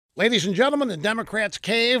Ladies and gentlemen, the Democrats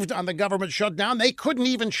caved on the government shutdown. They couldn't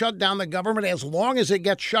even shut down the government as long as it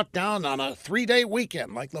gets shut down on a 3-day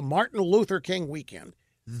weekend, like the Martin Luther King weekend.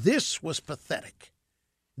 This was pathetic.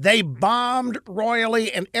 They bombed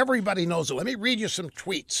royally, and everybody knows it. Let me read you some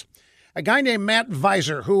tweets. A guy named Matt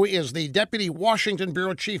Visor, who is the deputy Washington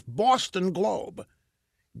bureau chief, Boston Globe.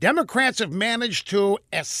 Democrats have managed to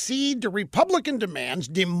accede to Republican demands,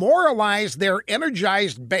 demoralize their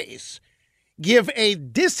energized base, give a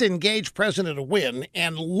disengaged president a win,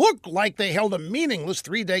 and look like they held a meaningless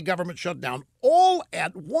 3-day government shutdown all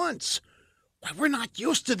at once. Why, we're not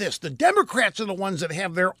used to this. The Democrats are the ones that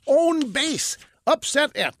have their own base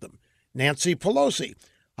upset at them. Nancy Pelosi.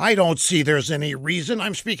 I don't see there's any reason.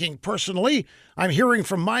 I'm speaking personally. I'm hearing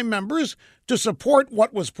from my members to support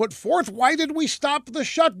what was put forth. Why did we stop the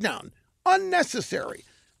shutdown? Unnecessary.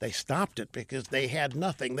 They stopped it because they had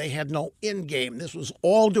nothing. They had no end game. This was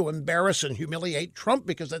all to embarrass and humiliate Trump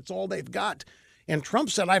because that's all they've got. And Trump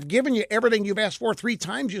said, I've given you everything you've asked for 3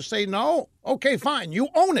 times. You say no? Okay, fine. You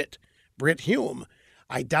own it. Brit Hume.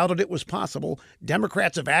 I doubted it was possible.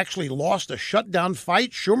 Democrats have actually lost a shutdown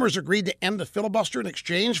fight. Schumer's agreed to end the filibuster in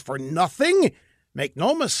exchange for nothing. Make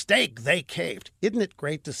no mistake, they caved. Isn't it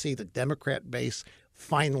great to see the Democrat base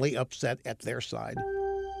finally upset at their side?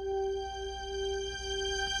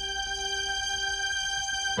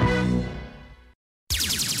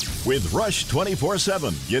 With Rush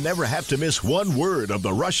 24/7, you never have to miss one word of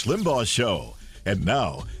the Rush Limbaugh Show. And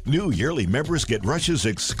now, new yearly members get Rush's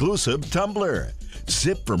exclusive tumbler.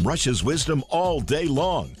 Sip from Rush's wisdom all day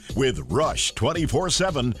long with Rush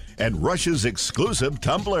 24/7 and Rush's exclusive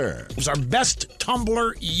tumbler. It's our best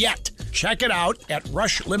tumbler yet. Check it out at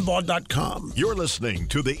rushlimbaugh.com. You're listening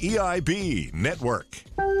to the EIB Network.